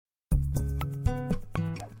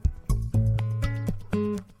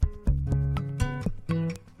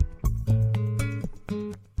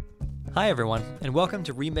Hi everyone, and welcome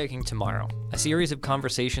to Remaking Tomorrow, a series of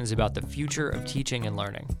conversations about the future of teaching and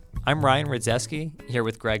learning. I'm Ryan Rydzeski, here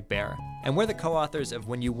with Greg Baer, and we're the co-authors of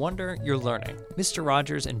When You Wonder, You're Learning, Mr.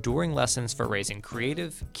 Rogers' Enduring Lessons for Raising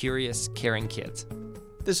Creative, Curious, Caring Kids.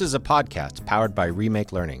 This is a podcast powered by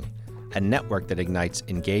Remake Learning, a network that ignites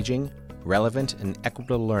engaging, relevant, and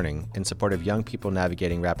equitable learning in support of young people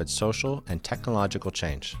navigating rapid social and technological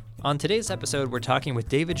change. On today's episode, we're talking with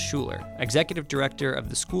David Schuler, Executive Director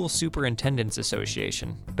of the School Superintendents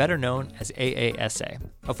Association, better known as AASA.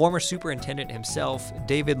 A former superintendent himself,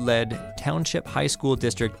 David led Township High School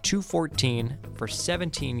District 214 for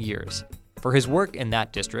 17 years. For his work in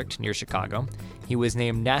that district near Chicago, he was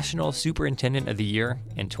named National Superintendent of the Year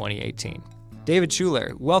in 2018. David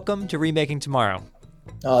Schuler, welcome to Remaking Tomorrow.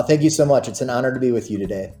 Thank you so much. It's an honor to be with you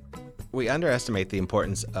today. We underestimate the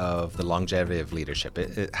importance of the longevity of leadership.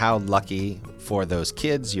 How lucky for those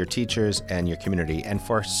kids, your teachers, and your community. And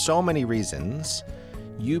for so many reasons,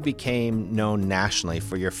 you became known nationally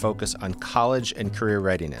for your focus on college and career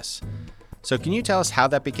readiness. So can you tell us how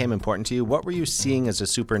that became important to you? What were you seeing as a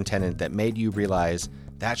superintendent that made you realize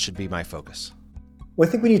that should be my focus? Well,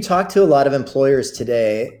 I think when you talk to a lot of employers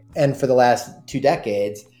today, and for the last 2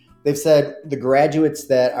 decades, they've said the graduates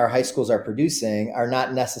that our high schools are producing are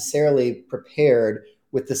not necessarily prepared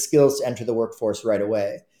with the skills to enter the workforce right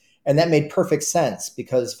away. And that made perfect sense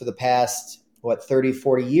because for the past, 30,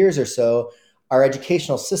 40 years or so, our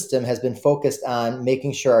educational system has been focused on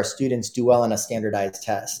making sure our students do well on a standardized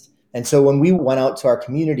test. And so when we went out to our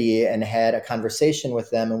community and had a conversation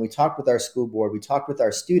with them and we talked with our school board, we talked with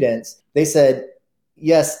our students, they said,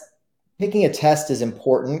 yes, taking a test is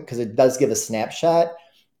important because it does give a snapshot,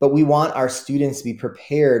 but we want our students to be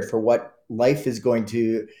prepared for what life is going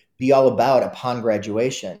to be all about upon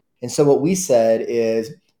graduation. And so what we said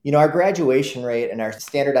is, our graduation rate and our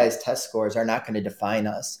standardized test scores are not going to define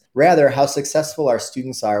us. Rather, how successful our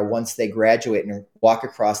students are once they graduate and walk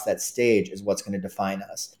across that stage is what's going to define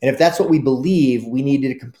us. And if that's what we believe, we needed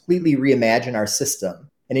to completely reimagine our system.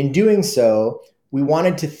 And in doing so, we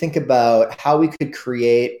wanted to think about how we could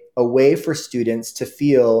create a way for students to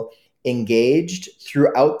feel engaged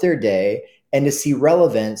throughout their day and to see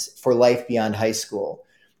relevance for life beyond high school.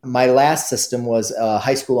 My last system was a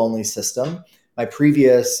high school only system. My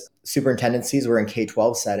previous superintendencies were in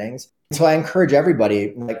K-12 settings. So I encourage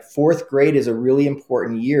everybody, fourth grade is a really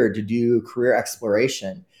important year to do career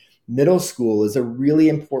exploration. Middle school is a really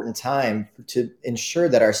important time to ensure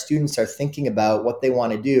that our students are thinking about what they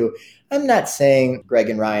want to do. I'm not saying, Greg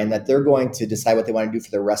and Ryan, that they're going to decide what they want to do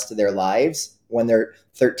for the rest of their lives when they're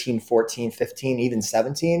 13, 14, 15, even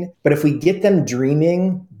 17. But if we get them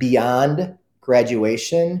dreaming beyond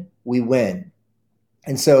graduation, we win.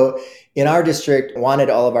 And so in our district, wanted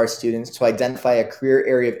all of our students to identify a career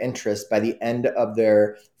area of interest by the end of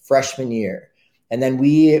their freshman year. And then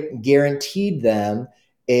we guaranteed them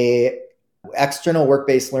a external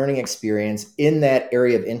work-based learning experience in that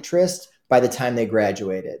area of interest by the time they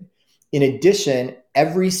graduated. In addition,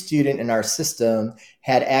 every student in our system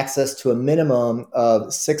had access to a minimum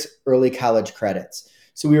of 6 early college credits.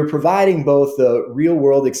 So we were providing both the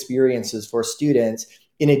real-world experiences for students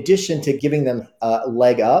in addition to giving them a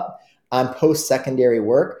leg up on post-secondary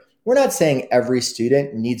work. We're not saying every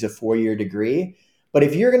student needs a 4-year degree, but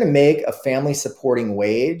if you're going to make a family-supporting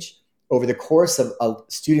wage over the course of a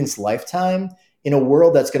student's lifetime in a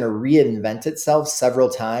world that's going to reinvent itself several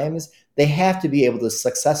times, they have to be able to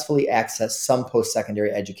successfully access some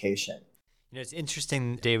post-secondary education. It's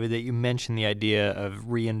interesting, David, that you mentioned the idea of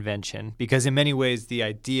reinvention, because in many ways, the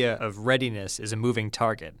idea of readiness is a moving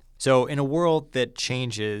target. So in a world that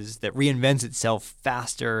changes, that reinvents itself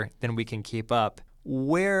faster than we can keep up,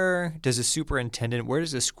 where does a superintendent, where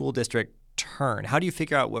does a school district turn? How do you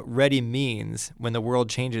figure out what ready means when the world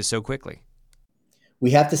changes so quickly?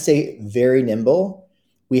 We have to stay very nimble.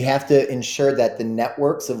 We have to ensure that the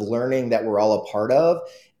networks of learning that we're all a part of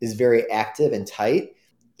is very active and tight.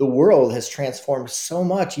 The world has transformed so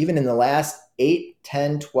much, even in the last 8,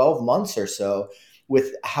 10, 12 months or so,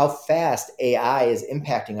 with how fast AI is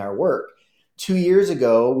impacting our work. 2 years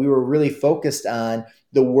ago, we were really focused on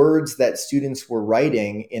the words that students were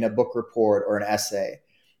writing in a book report or an essay,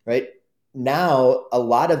 right? Now, a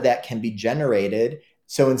lot of that can be generated.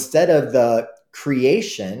 So instead of the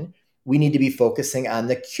creation, we need to be focusing on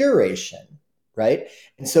the curation, right?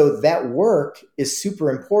 And so that work is super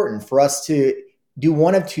important for us to do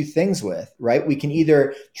one of two things with, right? We can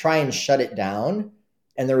either try and shut it down.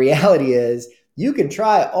 And the reality is you can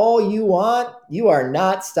try all you want. You are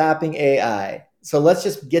not stopping AI. So let's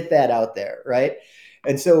just get that out there, right?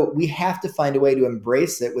 And so we have to find a way to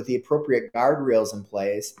embrace it with the appropriate guardrails in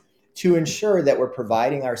place to ensure that we're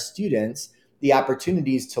providing our students the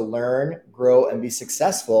opportunities to learn, grow, and be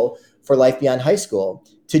successful for life beyond high school.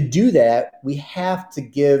 To do that, we have to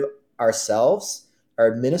give ourselves,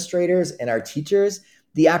 our administrators, and our teachers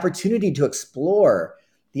the opportunity to explore,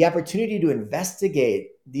 the opportunity to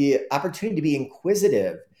investigate, the opportunity to be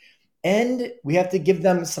inquisitive, and we have to give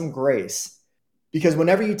them some grace. Because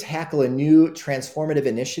whenever you tackle a new transformative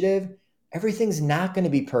initiative, everything's not going to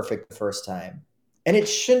be perfect the first time. And it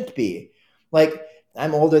shouldn't be. Like,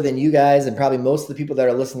 I'm older than you guys and probably most of the people that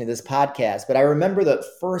are listening to this podcast, but I remember the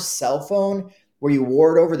first cell phone where you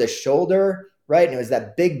wore it over the shoulder, right? And it was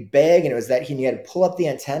that big bag and it was that you had to pull up the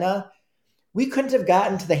antenna. We couldn't have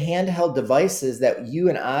gotten to the handheld devices that you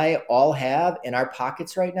and I all have in our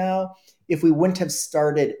pockets right now if we wouldn't have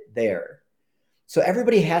started there. So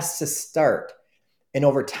everybody has to start. And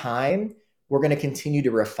over time, we're going to continue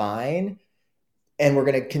to refine and we're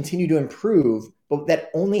going to continue to improve. But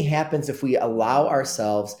that only happens if we allow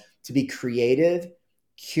ourselves to be creative,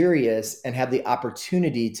 curious, and have the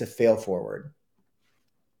opportunity to fail forward.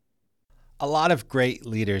 A lot of great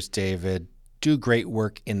leaders, David, do great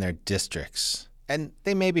work in their districts, and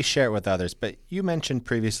they maybe share it with others. But you mentioned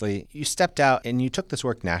previously you stepped out and you took this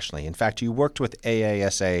work nationally. In fact, you worked with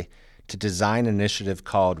AASA to design an initiative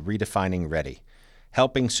called Redefining Ready,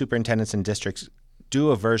 helping superintendents and districts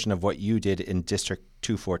do a version of what you did in District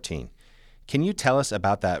 214. Can you tell us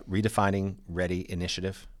about that Redefining Ready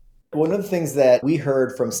initiative? One of the things that we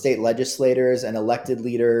heard from state legislators and elected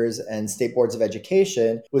leaders and state boards of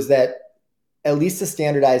education was that at least a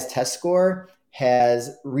standardized test score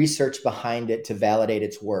has research behind it to validate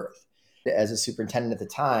its worth. As a superintendent at the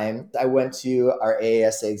time, I went to our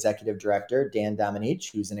AASA executive director, Dan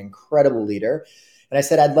Domenech, who's an incredible leader. And I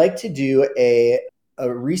said, I'd like to do a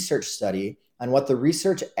research study on what the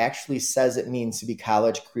research actually says it means to be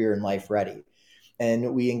college, career, and life ready.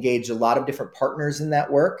 And we engaged a lot of different partners in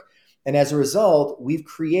that work. And as a result, we've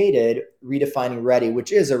created Redefining Ready,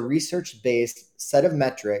 which is a research-based set of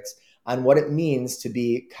metrics on what it means to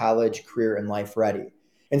be college, career, and life ready.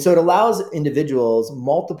 And so it allows individuals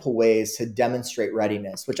multiple ways to demonstrate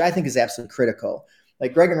readiness, which I think is absolutely critical.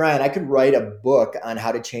 Like Greg and Ryan, I could write a book on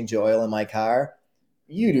how to change the oil in my car.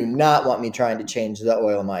 You do not want me trying to change the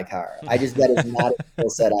oil in my car. That is not a skill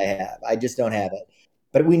set I have. I just don't have it.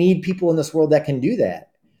 But we need people in this world that can do that.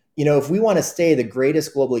 You know, if we want to stay the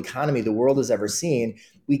greatest global economy the world has ever seen,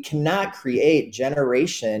 we cannot create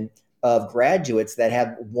generation of graduates that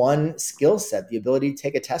have one skill set, the ability to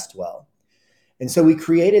take a test well. And so we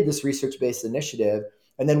created this research-based initiative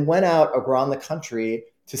and then went out around the country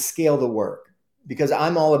to scale the work because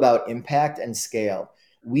I'm all about impact and scale.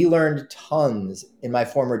 We learned tons in my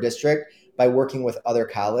former district by working with other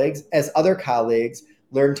colleagues, as other colleagues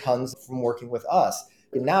learned tons from working with us.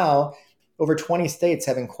 And now, over 20 states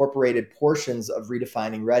have incorporated portions of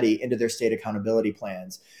Redefining Ready into their state accountability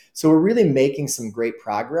plans. So we're really making some great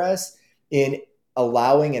progress in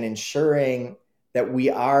allowing and ensuring that we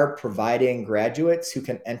are providing graduates who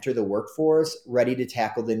can enter the workforce ready to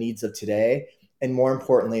tackle the needs of today, and more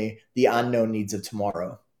importantly, the unknown needs of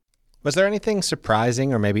tomorrow. Was there anything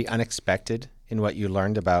surprising or maybe unexpected in what you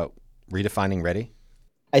learned about Redefining Ready?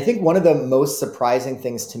 I think one of the most surprising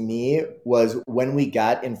things to me was when we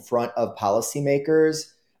got in front of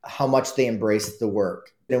policymakers, how much they embraced the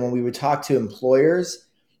work. And when we would talk to employers,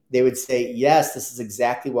 they would say, yes, this is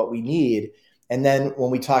exactly what we need. And then when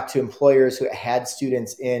we talked to employers who had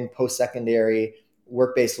students in post-secondary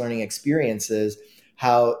work-based learning experiences,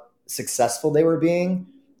 how successful they were being.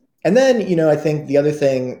 And then, I think the other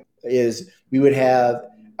thing is we would have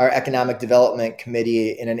our economic development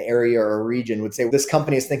committee in an area or a region would say, this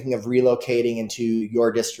company is thinking of relocating into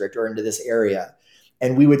your district or into this area.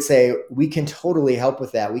 And we would say, we can totally help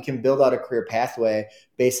with that. We can build out a career pathway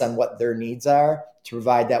based on what their needs are to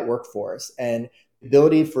provide that workforce. And the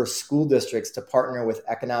ability for school districts to partner with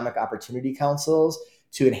economic opportunity councils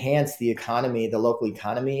to enhance the economy, the local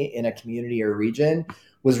economy in a community or region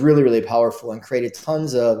was really, really powerful and created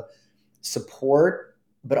tons of support,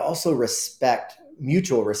 but also respect,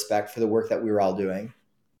 mutual respect for the work that we were all doing.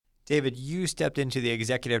 David, you stepped into the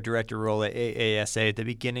executive director role at AASA at the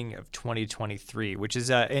beginning of 2023, which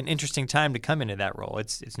is an interesting time to come into that role.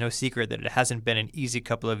 It's no secret that it hasn't been an easy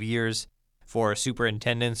couple of years for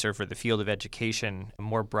superintendents or for the field of education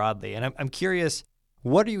more broadly. And I'm curious,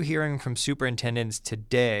 what are you hearing from superintendents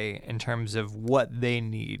today in terms of what they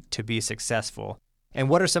need to be successful? And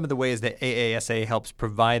what are some of the ways that AASA helps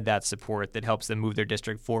provide that support that helps them move their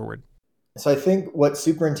district forward? So I think what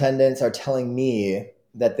superintendents are telling me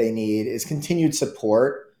that they need is continued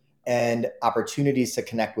support and opportunities to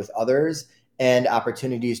connect with others and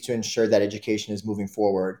opportunities to ensure that education is moving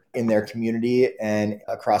forward in their community and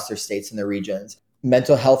across their states and their regions.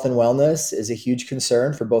 Mental health and wellness is a huge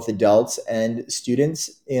concern for both adults and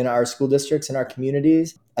students in our school districts and our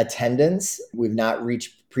communities. Attendance, we've not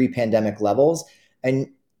reached pre-pandemic levels. And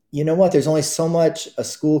you know what? There's only so much a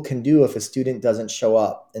school can do if a student doesn't show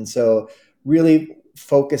up. And so really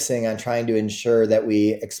focusing on trying to ensure that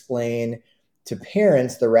we explain to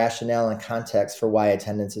parents the rationale and context for why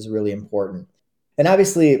attendance is really important. And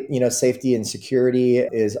obviously, safety and security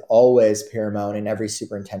is always paramount in every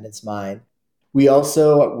superintendent's mind. We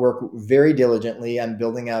also work very diligently on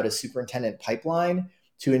building out a superintendent pipeline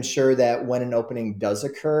to ensure that when an opening does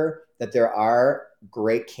occur, that there are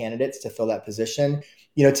great candidates to fill that position.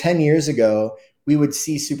 10 years ago, we would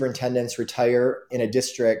see superintendents retire in a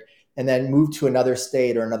district and then move to another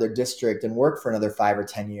state or another district and work for another 5 or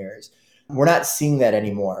 10 years. We're not seeing that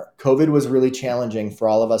anymore. COVID was really challenging for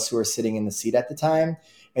all of us who were sitting in the seat at the time.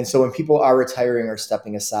 And so when people are retiring or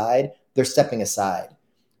stepping aside, they're stepping aside.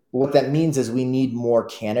 What that means is we need more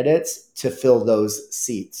candidates to fill those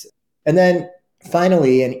seats. And then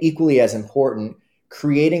finally, and equally as important,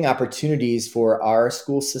 creating opportunities for our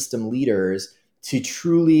school system leaders to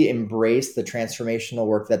truly embrace the transformational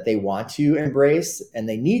work that they want to embrace and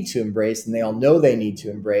they need to embrace, and they all know they need to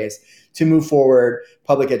embrace to move forward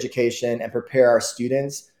public education and prepare our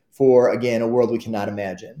students for, again, a world we cannot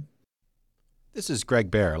imagine. This is Greg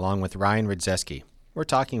Baer along with Ryan Rydzeski. We're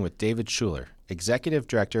talking with David Schuler, Executive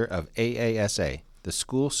Director of AASA, the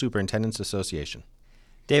School Superintendents Association.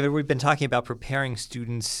 David, we've been talking about preparing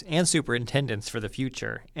students and superintendents for the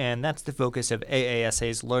future, and that's the focus of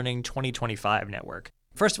AASA's Learning 2025 network.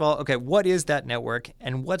 First of all, what is that network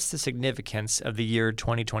and what's the significance of the year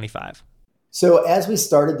 2025? So as we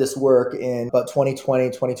started this work in about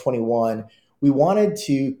 2020, 2021, we wanted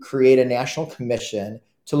to create a national commission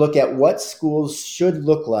to look at what schools should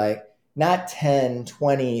look like, not 10,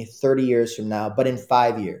 20, 30 years from now, but in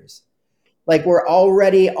 5 years. Like, we're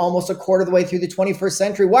already almost a quarter of the way through the 21st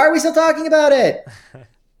century. Why are we still talking about it?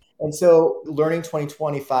 And so Learning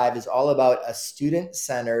 2025 is all about a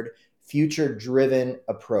student-centered, future-driven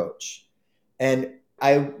approach. And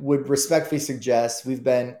I would respectfully suggest we've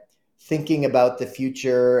been thinking about the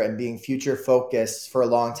future and being future-focused for a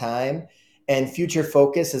long time. And future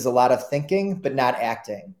focus is a lot of thinking, but not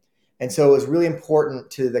acting. And so it was really important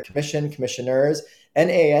to the commission, commissioners, and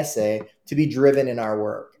AASA to be driven in our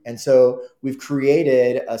work. And so we've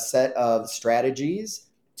created a set of strategies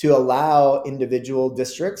to allow individual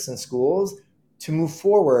districts and schools to move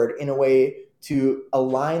forward in a way to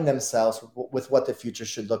align themselves with what the future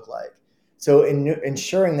should look like. So in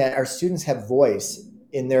ensuring that our students have voice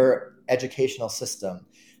in their educational system,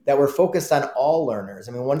 that we're focused on all learners.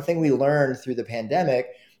 I mean, one thing we learned through the pandemic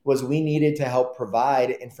was we needed to help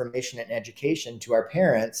provide information and education to our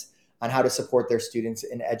parents on how to support their students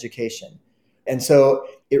in education. And so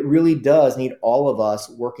it really does need all of us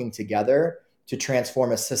working together to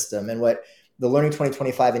transform a system. And what the Learning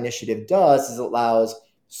 2025 initiative does is it allows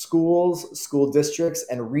schools, school districts,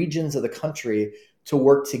 and regions of the country to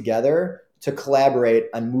work together to collaborate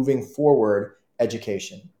on moving forward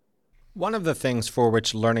education. One of the things for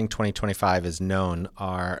which Learning 2025 is known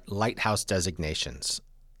are lighthouse designations,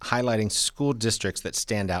 highlighting school districts that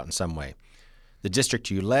stand out in some way. The district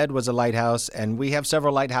you led was a lighthouse, and we have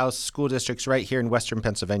several lighthouse school districts right here in Western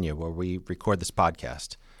Pennsylvania where we record this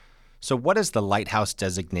podcast. So what does the lighthouse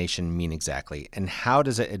designation mean exactly, and how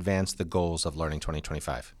does it advance the goals of Learning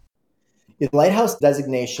 2025? The lighthouse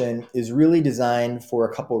designation is really designed for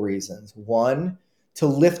a couple reasons. One, to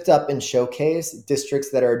lift up and showcase districts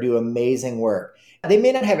that are doing amazing work. They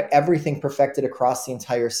may not have everything perfected across the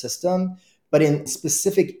entire system, but in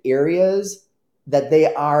specific areas that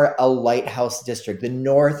they are a lighthouse district, the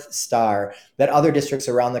North Star that other districts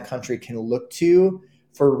around the country can look to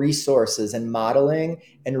for resources and modeling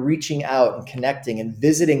and reaching out and connecting and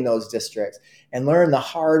visiting those districts and learn the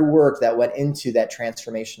hard work that went into that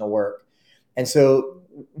transformational work. And so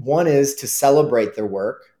one is to celebrate their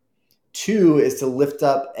work. Two is to lift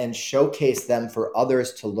up and showcase them for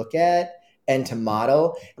others to look at and to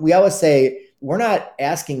model. We always say, we're not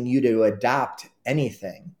asking you to adopt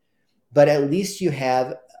anything, but at least you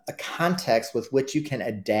have a context with which you can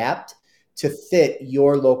adapt to fit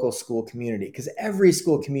your local school community, because every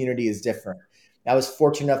school community is different. I was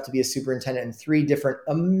fortunate enough to be a superintendent in 3 different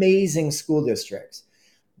amazing school districts.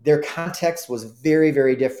 Their context was very,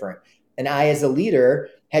 very different. And I, as a leader,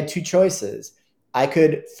 had 2 choices. I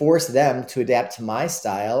could force them to adapt to my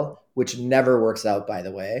style, which never works out, by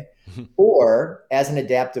the way. Or as an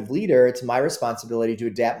adaptive leader, it's my responsibility to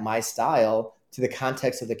adapt my style to the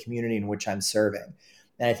context of the community in which I'm serving.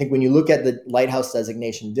 And I think when you look at the Lighthouse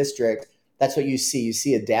Designation District, that's what you see. You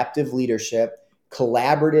see adaptive leadership,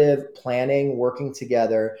 collaborative planning, working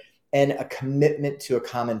together, and a commitment to a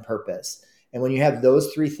common purpose. And when you have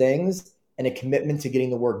those three things and a commitment to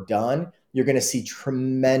getting the work done, you're going to see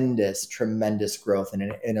tremendous, tremendous growth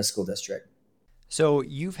in a school district. So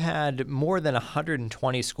you've had more than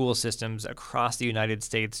 120 school systems across the United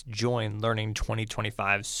States join Learning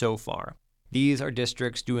 2025 so far. These are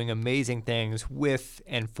districts doing amazing things with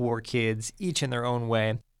and for kids, each in their own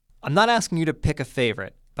way. I'm not asking you to pick a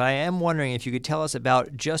favorite, but I am wondering if you could tell us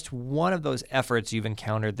about just one of those efforts you've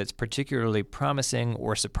encountered that's particularly promising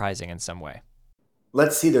or surprising in some way.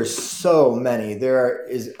 Let's see, there's so many. There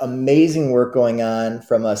is amazing work going on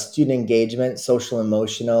from a student engagement, social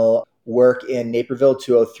emotional work in Naperville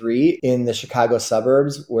 203 in the Chicago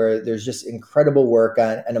suburbs, where there's just incredible work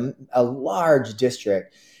on a large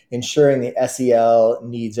district, ensuring the SEL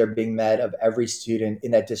needs are being met of every student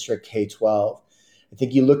in that district K-12. I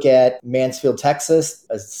think you look at Mansfield, Texas,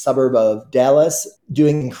 a suburb of Dallas,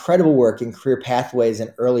 doing incredible work in career pathways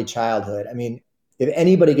in early childhood. I mean, if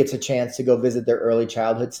anybody gets a chance to go visit their early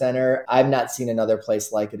childhood center, I've not seen another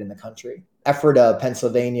place like it in the country. Ephrata,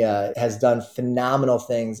 Pennsylvania, has done phenomenal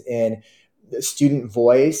things in student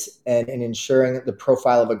voice and in ensuring the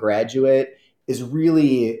profile of a graduate is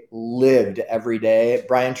really lived every day.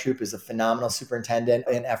 Brian Troop is a phenomenal superintendent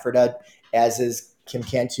in Ephrata, as is Kim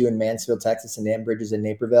Cantu in Mansfield, Texas, and Dan Bridges in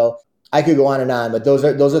Naperville. I could go on and on, but those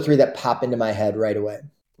are three that pop into my head right away.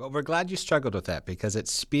 Well, we're glad you struggled with that because it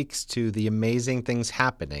speaks to the amazing things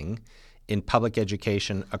happening in public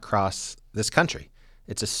education across this country.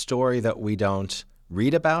 It's a story that we don't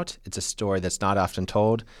read about. It's a story that's not often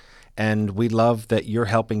told. And we love that you're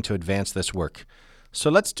helping to advance this work. So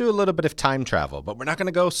let's do a little bit of time travel, but we're not going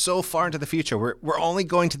to go so far into the future. We're only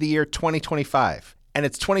going to the year 2025. And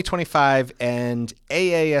it's 2025, and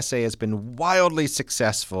AASA has been wildly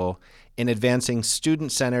successful in advancing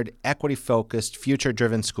student-centered, equity-focused,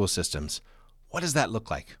 future-driven school systems. What does that look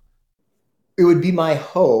like? It would be my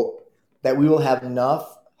hope that we will have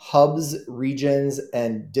enough hubs, regions,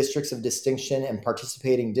 and districts of distinction and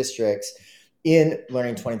participating districts in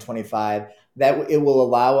Learning 2025 that it will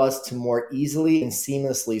allow us to more easily and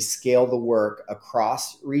seamlessly scale the work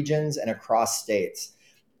across regions and across states.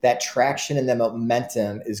 That traction and the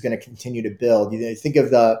momentum is going to continue to build. You think of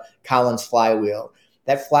the Collins flywheel.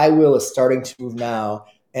 That flywheel is starting to move now.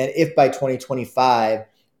 And if by 2025,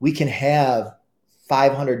 we can have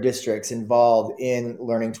 500 districts involved in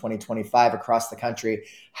Learning 2025 across the country,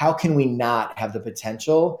 how can we not have the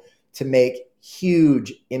potential to make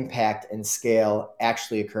huge impact and scale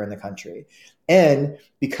actually occur in the country? And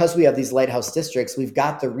because we have these lighthouse districts, we've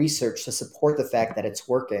got the research to support the fact that it's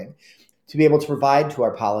working, to be able to provide to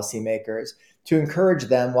our policymakers, to encourage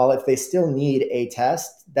them, while if they still need a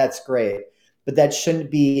test, that's great. But that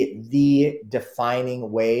shouldn't be the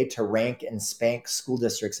defining way to rank and spank school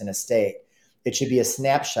districts in a state. It should be a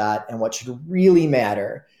snapshot, and what should really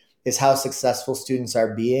matter is how successful students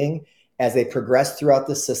are being as they progress throughout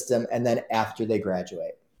the system and then after they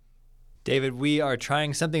graduate. David, we are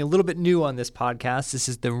trying something a little bit new on this podcast. This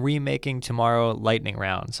is the Remaking Tomorrow lightning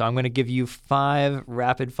round. So I'm going to give you 5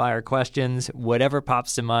 rapid fire questions. Whatever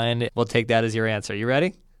pops to mind, we'll take that as your answer. You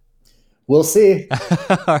ready? We'll see.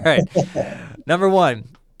 All right. Number 1,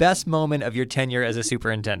 best moment of your tenure as a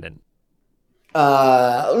superintendent.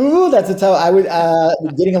 That's a tough. I would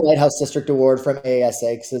getting a Lighthouse District Award from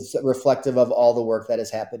AASA because it's reflective of all the work that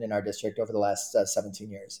has happened in our district over the last 17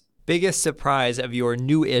 years. Biggest surprise of your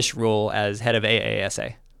new-ish role as head of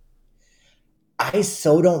AASA? I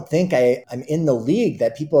so don't think I'm in the league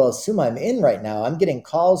that people assume I'm in right now. I'm getting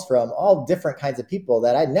calls from all different kinds of people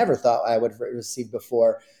that I never thought I would receive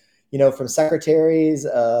before. You know, from secretaries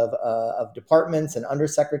of departments and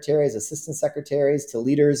undersecretaries, assistant secretaries, to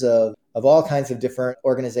leaders of all kinds of different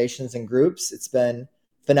organizations and groups. It's been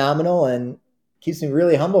phenomenal and keeps me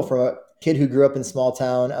really humble from a kid who grew up in small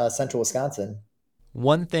town, central Wisconsin.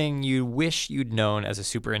 One thing you wish you'd known as a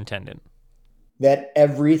superintendent? That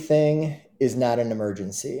everything is not an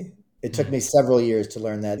emergency. It took me several years to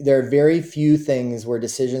learn that. There are very few things where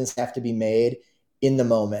decisions have to be made in the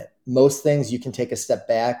moment. Most things you can take a step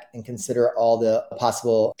back and consider all the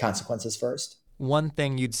possible consequences first. One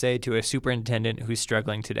thing you'd say to a superintendent who's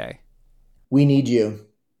struggling today? We need you.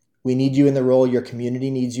 We need you in the role. Your community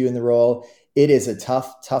needs you in the role. It is a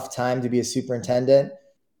tough time to be a superintendent,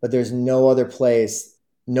 but there's no other place,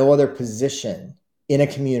 no other position in a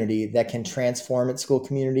community that can transform its school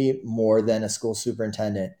community more than a school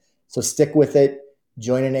superintendent. So stick with it,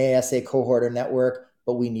 join an AASA cohort or network,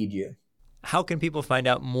 but we need you. How can people find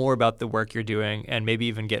out more about the work you're doing and maybe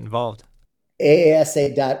even get involved?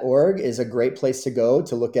 AASA.org is a great place to go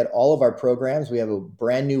to look at all of our programs. We have a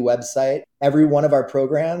brand new website. Every one of our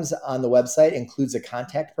programs on the website includes a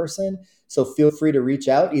contact person. So feel free to reach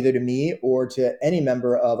out either to me or to any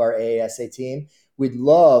member of our AASA team. We'd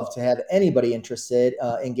love to have anybody interested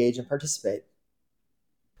engage and participate.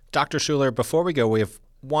 Dr. Schuler, before we go, we have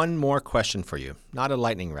one more question for you. Not a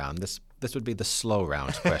lightning round. This would be the slow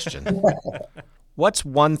round question. What's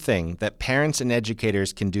one thing that parents and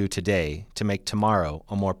educators can do today to make tomorrow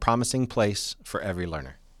a more promising place for every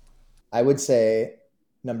learner? I would say,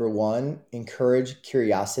 number one, encourage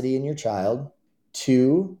curiosity in your child.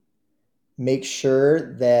 2, make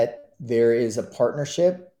sure that there is a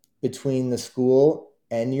partnership between the school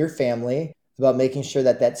and your family about making sure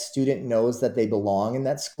that that student knows that they belong in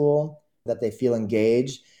that school, that they feel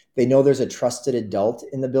engaged. They know there's a trusted adult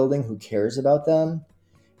in the building who cares about them.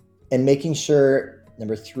 And making sure,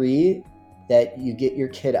 number 3, that you get your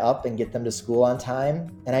kid up and get them to school on time.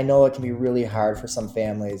 And I know it can be really hard for some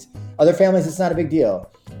families. Other families, it's not a big deal.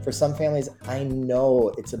 For some families, I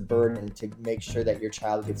know it's a burden to make sure that your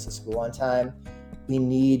child gets to school on time. We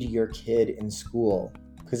need your kid in school.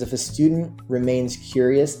 Because if a student remains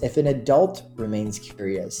curious, if an adult remains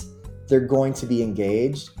curious, they're going to be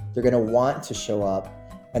engaged, they're going to want to show up,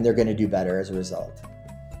 and they're going to do better as a result.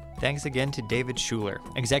 Thanks again to David Schuler,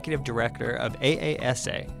 Executive Director of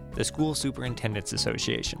AASA, the School Superintendents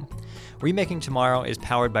Association. Remaking Tomorrow is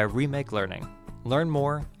powered by Remake Learning. Learn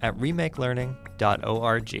more at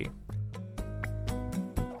remakelearning.org.